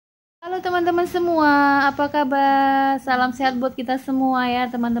Halo teman-teman semua, apa kabar? Salam sehat buat kita semua ya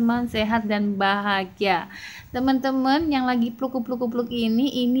teman-teman, sehat dan bahagia. Teman-teman yang lagi pluk-pluk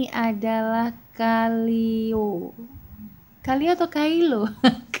ini adalah Kalio. Kalio atau Kailo?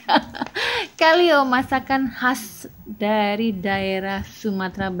 Kalio, masakan khas dari daerah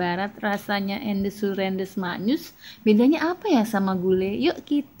Sumatera Barat, rasanya endes-rendes manis. Bedanya apa ya sama gulai? Yuk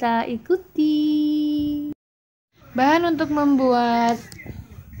kita ikuti. Bahan untuk membuat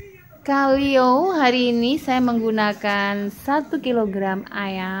Kalio hari ini saya menggunakan 1 kg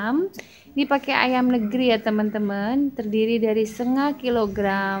ayam. Ini pakai ayam negeri ya teman-teman, terdiri dari setengah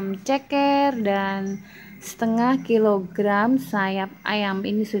kilogram ceker dan setengah kilogram sayap ayam.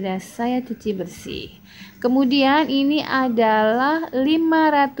 Ini sudah saya cuci bersih. Kemudian ini adalah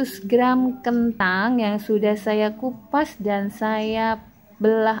 500 gram kentang yang sudah saya kupas dan saya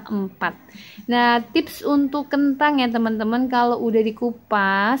belah 4. Nah, tips untuk kentang ya teman-teman, kalau udah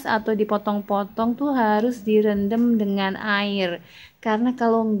dikupas atau dipotong-potong tuh harus direndam dengan air, karena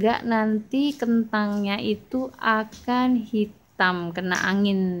kalau enggak nanti kentangnya itu akan hitam kena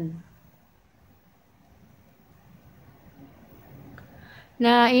angin.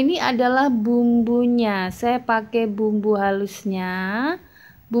 Nah, ini adalah bumbunya. Saya pakai bumbu halusnya.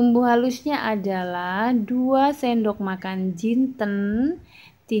 Bumbu halusnya adalah 2 sendok makan jinten,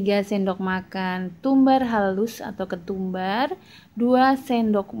 3 sendok makan tumbar halus atau ketumbar, 2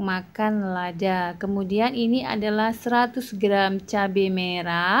 sendok makan lada. Kemudian ini adalah 100 gram cabai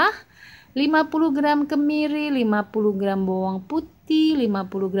merah, 50 gram kemiri, 50 gram bawang putih,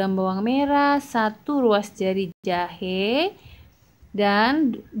 50 gram bawang merah, 1 ruas jari jahe,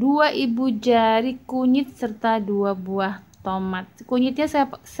 dan 2 ibu jari kunyit serta 2 buah tomat. Kunyitnya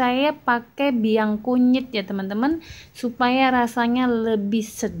saya pakai biang kunyit ya teman-teman, supaya rasanya lebih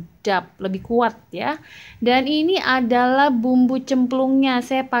sedap, lebih kuat ya. Dan ini adalah bumbu cemplungnya.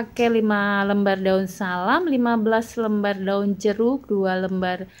 Saya pakai 5 lembar daun salam, 15 lembar daun jeruk, 2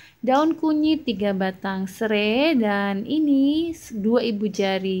 lembar daun kunyit, 3 batang serai, dan ini 2 ibu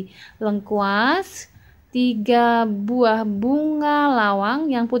jari lengkuas, 3 buah bunga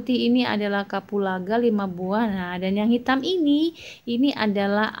lawang. Yang putih ini adalah kapulaga 5 buah. Nah, dan yang hitam ini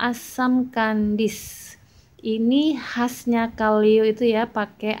adalah asam kandis. Ini khasnya Kalio itu ya,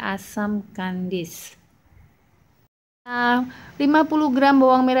 pakai asam kandis. Nah, 50 gram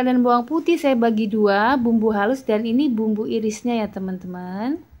bawang merah dan bawang putih saya bagi 2, bumbu halus, dan ini bumbu irisnya ya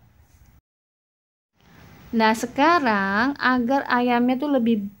teman-teman. Nah, sekarang agar ayamnya tuh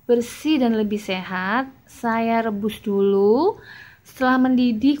lebih bersih dan lebih sehat, saya rebus dulu. Setelah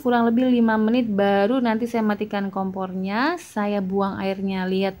mendidih kurang lebih 5 menit, baru nanti saya matikan kompornya, saya buang airnya.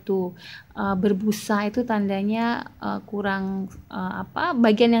 Lihat tuh, berbusa itu tandanya kurang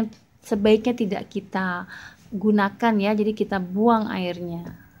bagian yang sebaiknya tidak kita gunakan ya, jadi kita buang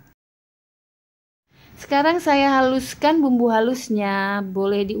airnya. Sekarang saya haluskan bumbu halusnya,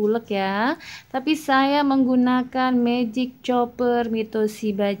 boleh diulek ya. Tapi saya menggunakan magic chopper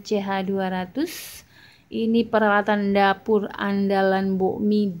Toshiba CH200. Ini peralatan dapur andalan Mbok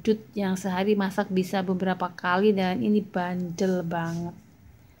Midut yang sehari masak bisa beberapa kali, dan ini bandel banget.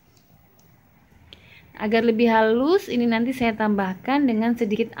 Agar lebih halus, ini nanti saya tambahkan dengan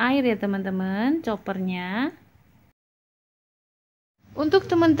sedikit air ya teman-teman, choppernya. Untuk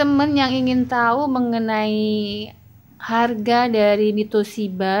teman-teman yang ingin tahu mengenai harga dari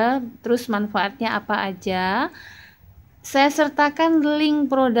Toshiba, terus manfaatnya apa aja, saya sertakan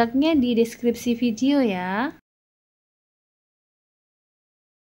link produknya di deskripsi video ya.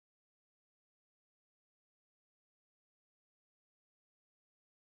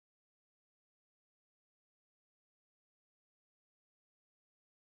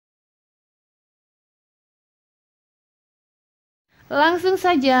 Langsung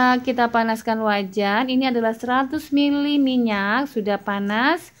saja kita panaskan wajan. Ini adalah 100 ml minyak, sudah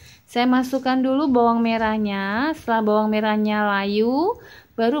panas. Saya masukkan dulu bawang merahnya. Setelah bawang merahnya layu,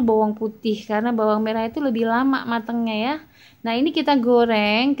 baru bawang putih, karena bawang merah itu lebih lama matangnya ya. Nah, ini kita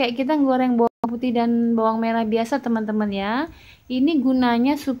goreng kayak kita goreng bawang putih dan bawang merah biasa teman-teman ya. Ini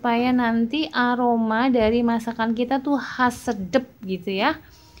gunanya supaya nanti aroma dari masakan kita tuh khas, sedep gitu ya.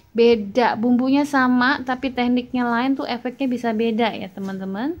 Beda, bumbunya sama tapi tekniknya lain tuh, efeknya bisa beda ya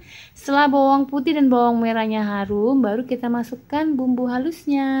teman-teman. Setelah bawang putih dan bawang merahnya harum, baru kita masukkan bumbu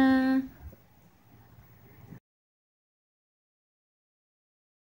halusnya.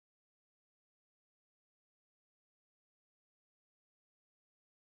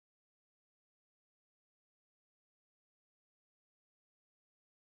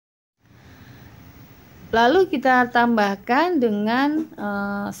 Lalu kita tambahkan dengan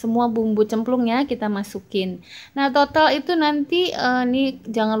semua bumbu cemplungnya kita masukin. Nah, total itu nanti nih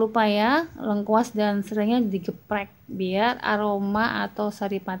jangan lupa ya, lengkuas dan serainya digeprek biar aroma atau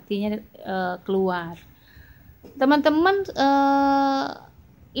saripatinya keluar. Teman-teman,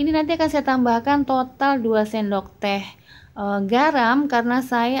 ini nanti akan saya tambahkan total 2 sendok teh garam karena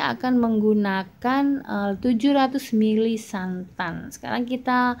saya akan menggunakan 700 ml santan. Sekarang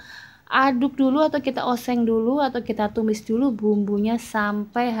kita aduk dulu atau kita oseng dulu atau kita tumis dulu bumbunya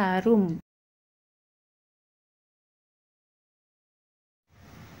sampai harum.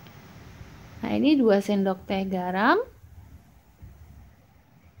 Nah, ini 2 sendok teh garam.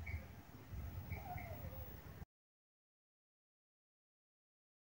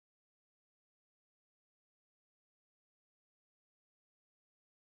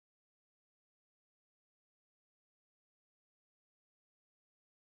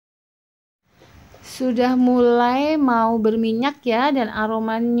 Sudah mulai mau berminyak ya, dan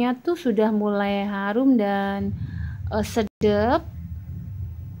aromanya tuh sudah mulai harum dan sedap.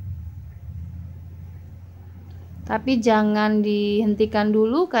 Tapi jangan dihentikan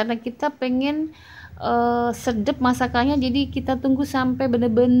dulu karena kita pengen sedap masakannya, jadi kita tunggu sampai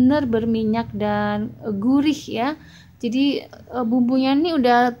benar-benar berminyak dan gurih ya. Jadi bumbunya ini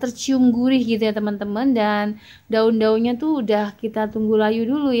udah tercium gurih gitu ya teman-teman, dan daun-daunnya tuh udah kita tunggu layu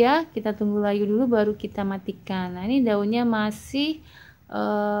dulu ya, kita tunggu layu dulu baru kita matikan. Nah, ini daunnya masih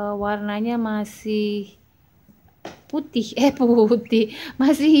warnanya masih putih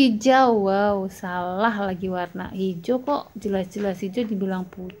masih hijau. Wow, salah lagi, warna hijau kok jelas-jelas hijau dibilang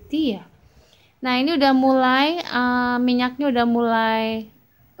putih ya. Nah, ini udah mulai minyaknya udah mulai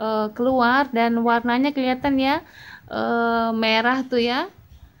keluar dan warnanya kelihatan ya, merah tuh ya.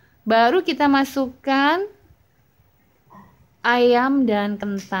 Baru kita masukkan ayam dan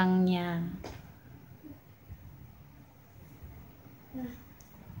kentangnya.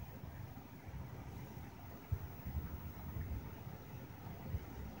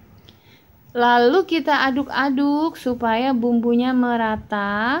 Lalu kita aduk-aduk supaya bumbunya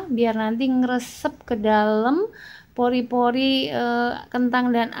merata, biar nanti ngeresep ke dalam pori-pori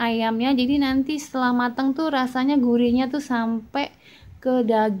kentang dan ayamnya. Jadi nanti setelah matang tuh rasanya gurihnya tuh sampai ke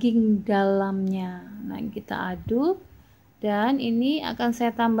daging dalamnya. Nah, kita aduk, dan ini akan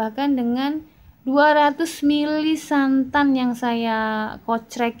saya tambahkan dengan 200 ml santan yang saya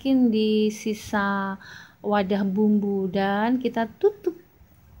kocrekin di sisa wadah bumbu, dan kita tutup.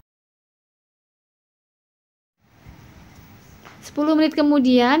 10 menit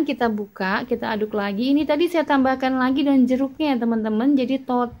kemudian kita buka, kita aduk lagi. Ini tadi saya tambahkan lagi daun jeruknya ya teman-teman. Jadi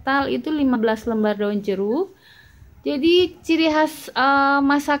total itu 15 lembar daun jeruk. Jadi ciri khas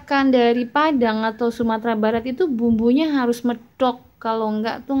masakan dari Padang atau Sumatera Barat itu bumbunya harus medok. Kalau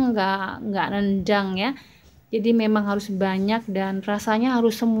enggak tuh enggak nendang ya. Jadi memang harus banyak dan rasanya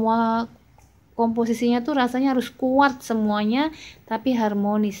harus semua, komposisinya tuh rasanya harus kuat semuanya tapi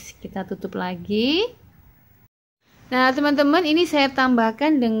harmonis. Kita tutup lagi. Nah, teman-teman, ini saya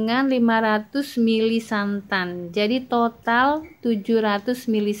tambahkan dengan 500 ml santan. Jadi total 700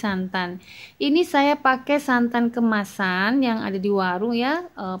 ml santan. Ini saya pakai santan kemasan yang ada di warung ya,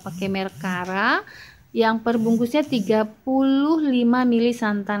 pakai merah. Yang per bungkusnya 35 ml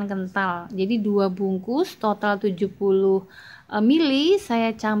santan kental. Jadi 2 bungkus total 70 ml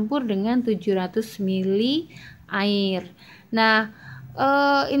saya campur dengan 700 ml air. Nah,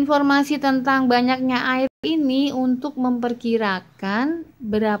 informasi tentang banyaknya air ini untuk memperkirakan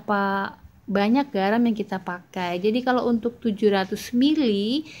berapa banyak garam yang kita pakai. Jadi kalau untuk 700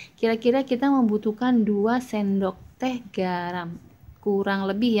 ml kira-kira kita membutuhkan 2 sendok teh garam, kurang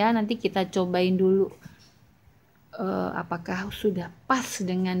lebih ya. Nanti kita cobain dulu apakah sudah pas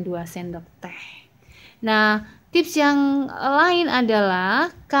dengan 2 sendok teh. Nah, tips yang lain adalah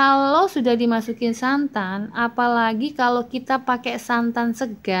kalau sudah dimasukin santan, apalagi kalau kita pakai santan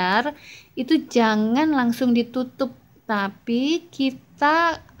segar, itu jangan langsung ditutup, tapi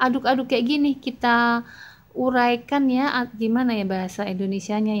kita aduk-aduk kayak gini, kita uraikan ya, gimana ya bahasa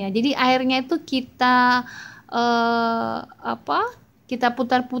Indonesianya ya. Jadi airnya itu kita kita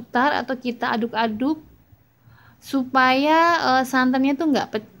putar-putar atau kita aduk-aduk supaya santannya tuh nggak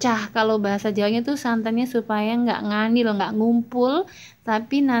pecah. Kalau bahasa Jawanya tuh santannya supaya nggak nganil, nggak ngumpul,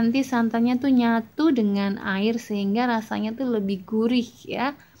 tapi nanti santannya tuh nyatu dengan air sehingga rasanya tuh lebih gurih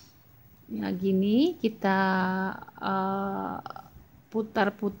ya. Ya gini kita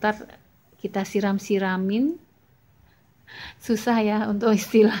putar-putar, kita siram-siramin. Susah ya untuk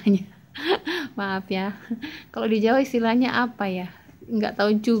istilahnya. Maaf ya. Kalau di Jawa istilahnya apa ya? Nggak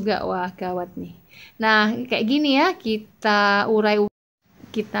tahu juga. Wah, gawat nih. Nah, kayak gini ya, kita urai.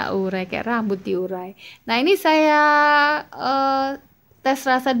 kita urai, kayak rambut diurai. Nah, ini saya tes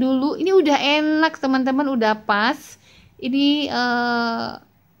rasa dulu. Ini udah enak teman-teman, udah pas. Ini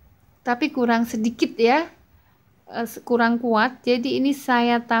tapi kurang sedikit ya, kurang kuat. Jadi ini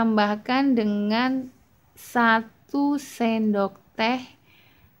saya tambahkan dengan 1 sendok teh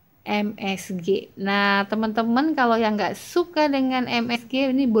MSG. Nah, teman-teman kalau yang nggak suka dengan MSG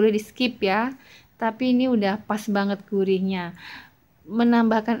ini boleh di skip ya. Tapi ini udah pas banget gurihnya.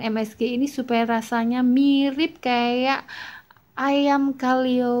 Menambahkan MSG ini supaya rasanya mirip kayak ayam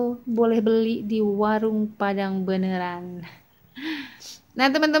Kalio, boleh beli di warung Padang beneran. Nah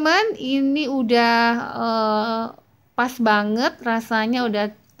teman-teman, ini udah pas banget, rasanya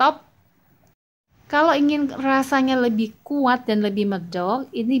udah top. Kalau ingin rasanya lebih kuat dan lebih medok,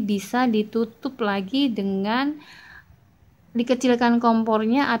 ini bisa ditutup lagi dengan dikecilkan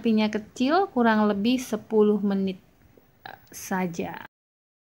kompornya, apinya kecil, kurang lebih 10 menit saja.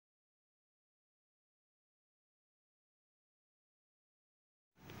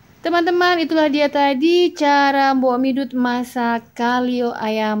 Teman-teman, itulah dia tadi cara Mbok Midut masak kalio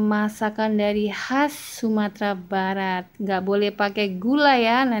ayam masakan dari khas Sumatera Barat. Nggak boleh pakai gula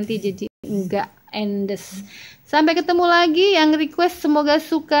ya, nanti jadi nggak endes. Sampai ketemu lagi, yang request semoga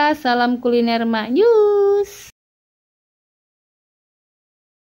suka. Salam kuliner Mak Yus.